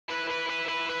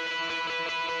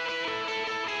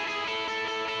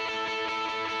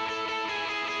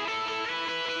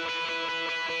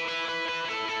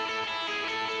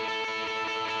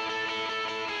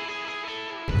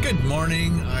Good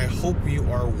morning. I hope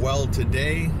you are well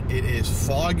today. It is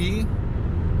foggy.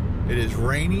 It is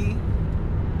rainy.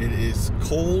 It is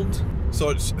cold.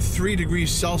 So it's 3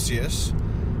 degrees Celsius,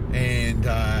 and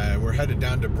we're headed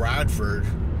down to Bradford,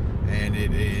 and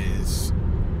it is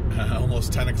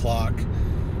almost 10 o'clock.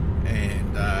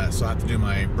 And so I have to do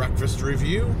my breakfast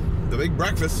review, the big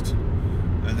breakfast,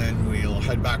 and then we'll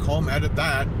head back home, edit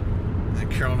that.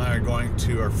 And Carol and I are going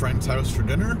to our friend's house for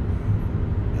dinner.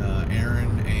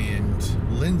 Aaron and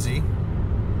Lindsay.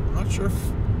 I'm not sure if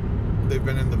they've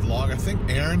been in the vlog. I think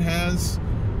Aaron has,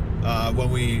 when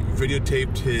we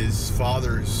videotaped his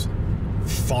father's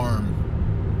farm.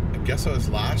 I guess it was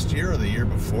last year or the year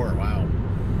before. Wow.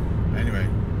 Anyway,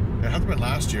 it had to have been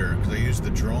last year because I used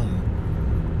the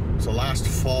drone. So last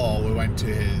fall we went to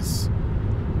his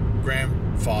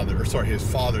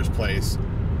his father's place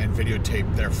and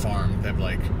videotaped their farm. They have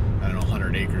like, I don't know,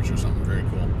 100 acres or something. Very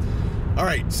cool. All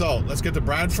right, so let's get to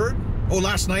Bradford. Oh,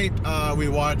 last night we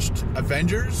watched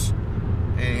Avengers,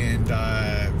 and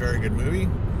very good movie,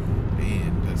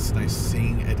 and it's nice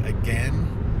seeing it again.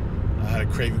 I had a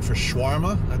craving for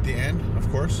shawarma at the end,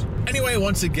 of course. Anyway,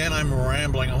 once again, I'm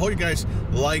rambling. I hope you guys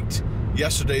liked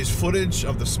yesterday's footage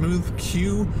of the Smooth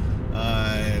Q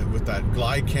with that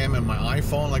glide cam and my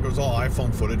iPhone. Like, it was all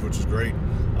iPhone footage, which is great.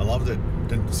 I loved it.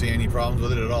 Didn't see any problems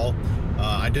with it at all.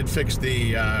 I did fix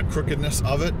the crookedness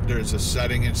of it. There's a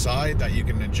setting inside that you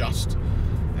can adjust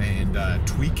and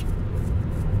tweak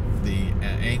the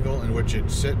angle in which it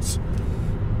sits.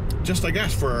 Just, I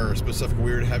guess, for specific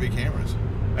weird heavy cameras.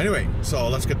 Anyway, so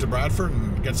let's get to Bradford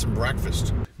and get some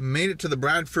breakfast. Made it to the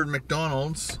Bradford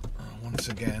McDonald's once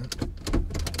again.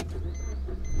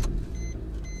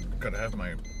 Gotta have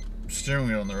my steering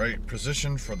wheel in the right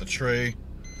position for the tray.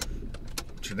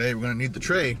 Today we're gonna need the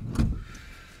tray.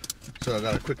 So I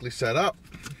gotta quickly set up.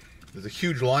 There's a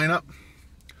huge lineup.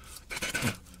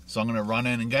 So I'm gonna run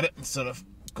in and get it instead of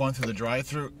going through the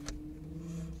drive-thru.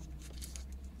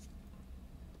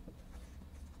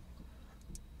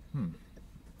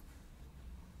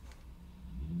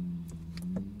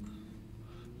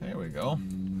 There we go.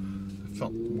 It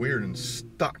felt weird and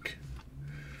stuck.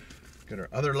 Get our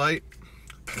other light.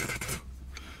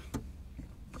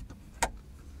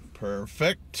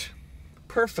 Perfect.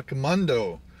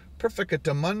 Perfectamundo.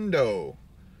 Perfectamundo.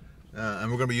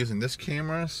 And we're going to be using this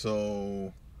camera,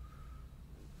 so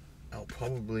I'll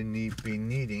probably be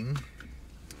needing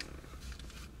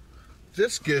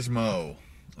this gizmo.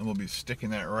 And we'll be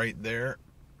sticking that right there.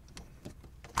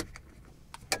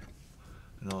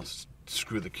 And I'll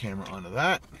screw the camera onto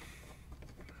that.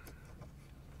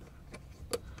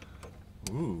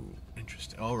 Ooh,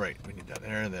 interesting. All right, we need that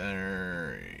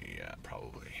there. Yeah,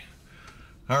 probably.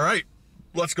 All right,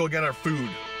 let's go get our food.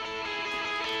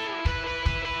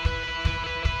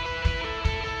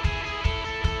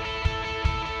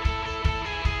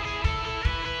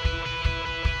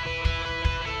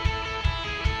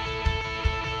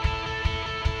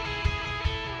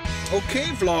 Okay,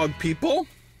 vlog people,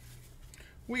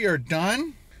 we are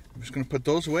done. I'm just gonna put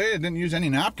those away. I didn't use any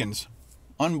napkins.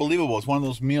 Unbelievable. It's one of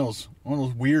those meals, one of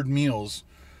those weird meals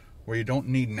where you don't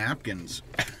need napkins.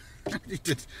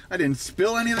 I didn't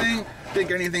spill anything, didn't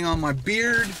get anything on my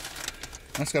beard.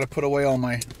 I just gotta put away all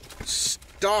my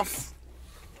stuff.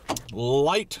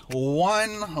 Light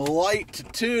 1, light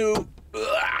 2.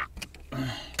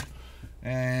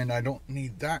 And I don't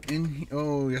need that in here.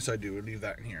 Oh, yes I do. I'll leave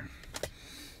that in here.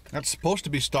 That's supposed to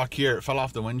be stuck here. It fell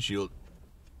off the windshield.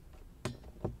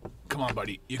 Come on,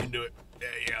 buddy. You can do it.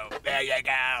 There you go. There you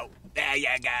go. There you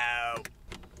go.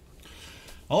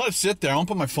 I'll let it sit there. I'll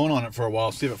put my phone on it for a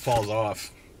while, see if it falls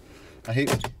off. I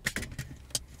hate it.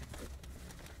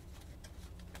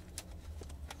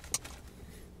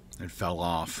 It fell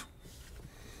off.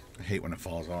 I hate when it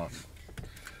falls off.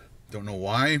 Don't know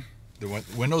why. The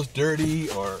window's dirty,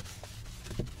 or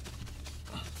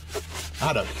I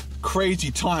had a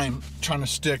crazy time trying to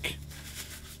stick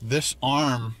this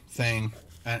arm thing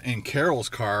in Carol's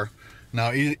car.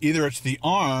 Now either it's the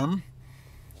arm,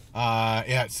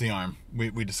 yeah, it's the arm.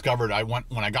 We discovered,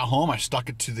 when I got home, I stuck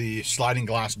it to the sliding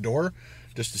glass door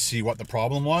just to see what the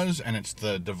problem was, and it's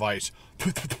the device.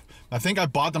 I think I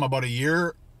bought them about a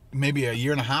year, maybe a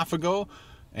year and a half ago,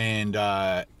 and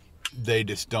they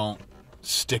just don't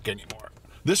stick anymore.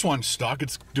 This one's stuck.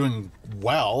 It's doing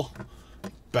well.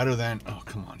 Better than, oh,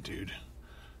 come on, dude.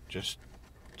 Just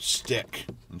stick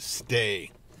and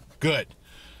stay. Good.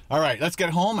 All right, let's get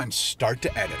home and start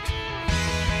to edit.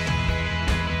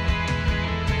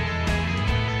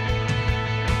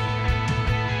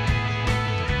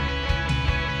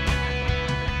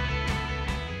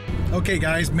 Okay,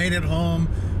 guys, made it home.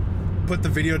 put the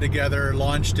video together,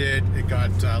 launched it. It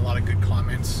got a lot of good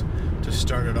comments to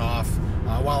start it off.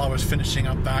 While I was finishing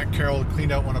up that, Carol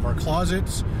cleaned out one of our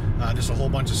closets. Just a whole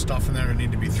bunch of stuff in there that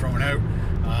needed to be thrown out.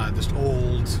 Just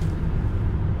old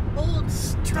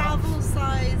travel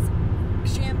size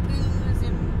shampoos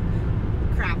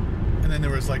and crap. And then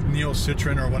there was like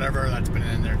neocitrin or whatever that's been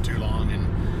in there too long,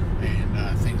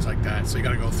 and things like that. So you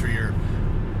got to go through your,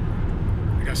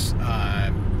 I guess,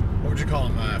 what would you call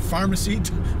them?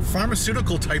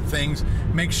 Pharmaceutical type things.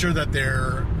 Make sure that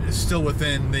they're still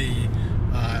within the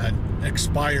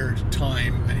expired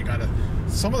time. And you got to,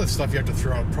 some of the stuff you have to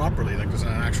throw out properly. Like there's an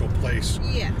actual place.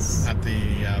 Yes. At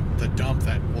the dump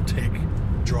that will take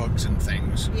drugs and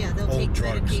things. Yeah, they'll take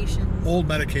medications. Old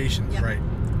medications, yep. Right.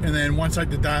 And then once I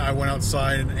did that, I went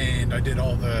outside and I did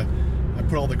I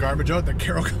put all the garbage out that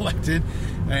Carol collected,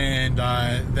 and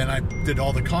then I did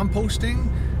all the composting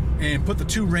and put the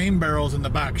 2 rain barrels in the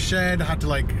back shed. I had to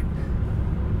like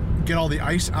get all the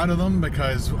ice out of them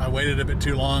because I waited a bit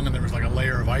too long and there was like a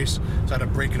layer of ice, so I had to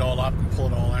break it all up and pull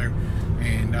it all out.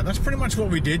 And that's pretty much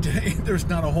what we did today. There's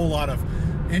not a whole lot of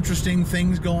interesting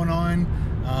things going on.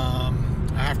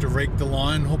 I have to rake the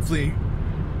lawn. Hopefully,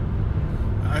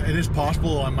 it is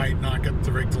possible I might not get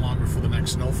to rake the lawn before the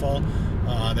next snowfall.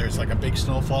 There's like a big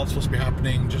snowfall that's supposed to be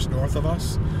happening just north of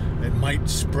us. It might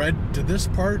spread to this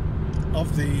part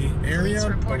of the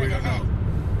area, but we don't know.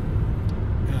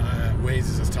 Waze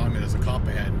is just telling me there's a cop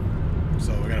ahead,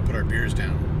 so we gotta put our beers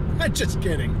down. I'm just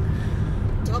kidding.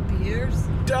 Da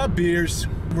beers.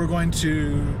 We're going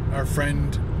to our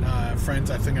friends,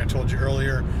 I think I told you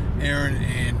earlier, Aaron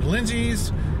and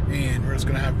Lindsay's, and we're just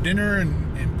gonna have dinner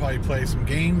and probably play some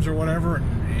games or whatever,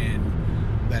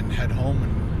 and then head home.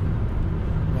 And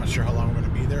I'm not sure how long we're gonna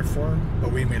be there for,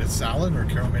 but we made a salad, or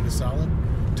Carol made a salad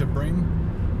to bring.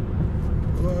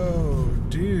 Whoa,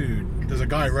 dude. There's a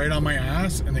guy right on my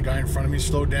ass, and the guy in front of me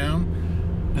slowed down,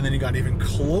 and then he got even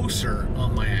closer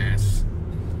on my ass.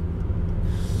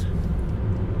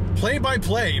 Play by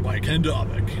Ken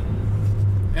Domik.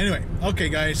 Anyway, okay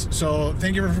guys, so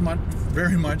thank you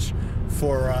very much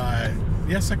for,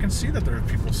 yes, I can see that there are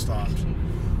people stopped.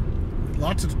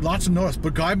 Lots of noise,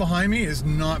 but guy behind me is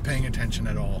not paying attention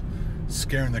at all,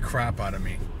 scaring the crap out of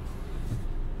me.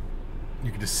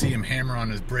 You can just see him hammer on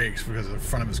his brakes because the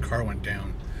front of his car went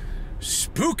down.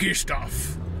 Spooky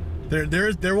stuff.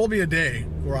 There will be a day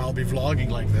where I'll be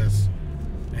vlogging like this,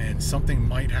 and something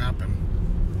might happen.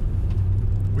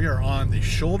 We are on the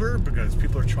shoulder because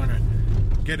people are trying to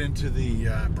get into the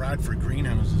Bradford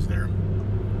greenhouses there.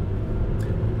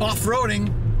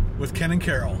 Off-roading with Ken and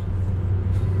Carol.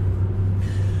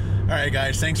 Alright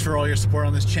guys, thanks for all your support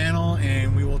on this channel,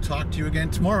 and we will talk to you again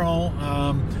tomorrow.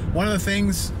 One of the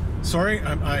things, sorry,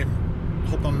 I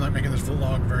hope I'm not making this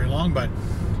vlog very long, but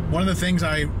one of the things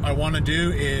I want to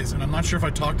do is, and I'm not sure if I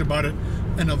talked about it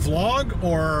in a vlog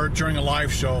or during a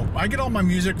live show, I get all my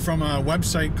music from a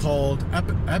website called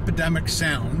Epidemic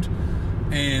Sound,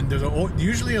 and there's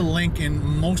usually a link in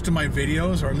most of my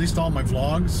videos, or at least all my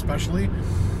vlogs especially.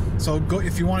 So go,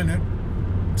 if you want to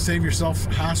save yourself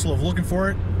hassle of looking for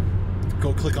it,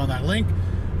 go click on that link,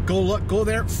 go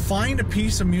there, find a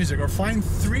piece of music, or find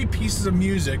 3 pieces of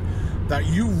music that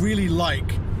you really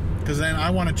like, because then I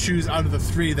want to choose out of the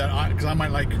 3 that because I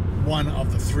might like one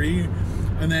of the 3,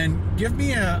 and then give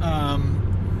me a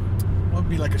what would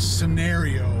be like a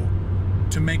scenario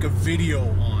to make a video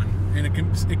on, and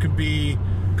it could be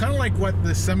kind of like what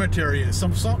the cemetery is.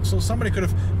 So somebody could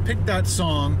have picked that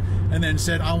song and then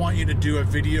said, I want you to do a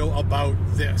video about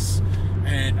this,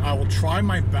 and I will try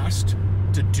my best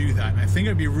to do that. And I think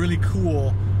it'd be really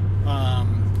cool,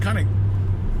 kind of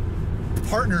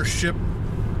partnership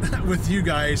with you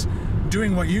guys,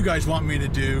 doing what you guys want me to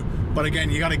do. But again,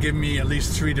 you got to give me at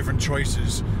least 3 different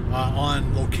choices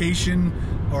on location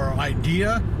or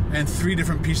idea, and 3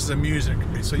 different pieces of music.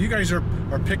 So you guys are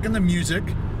picking the music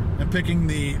and picking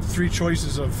the 3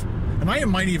 choices of, and I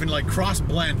might even like cross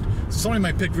blend. So somebody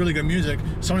might pick really good music,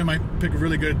 somebody might pick a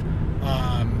really good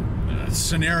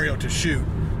scenario to shoot.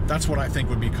 That's what I think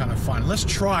would be kind of fun. Let's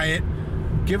try it,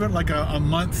 give it like a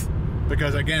month,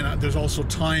 because again, there's also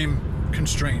time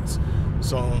constraints.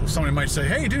 So somebody might say,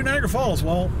 hey, do Niagara Falls.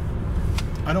 Well,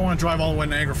 I don't want to drive all the way to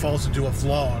Niagara Falls to do a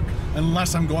vlog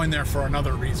unless I'm going there for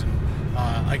another reason.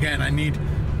 Again, I need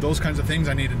those kinds of things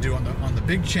I need to do on the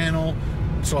big channel,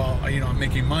 so I'm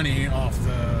making money off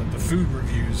the food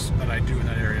reviews that I do in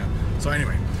that area. So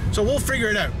anyway, so we'll figure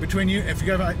it out between you. If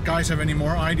you guys have any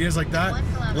more ideas like that,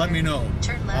 let me know.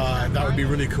 That would be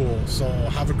really cool. So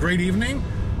have a great evening.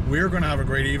 We're going to have a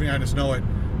great evening, I just know it.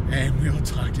 And we'll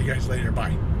talk to you guys later.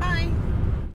 Bye. Bye.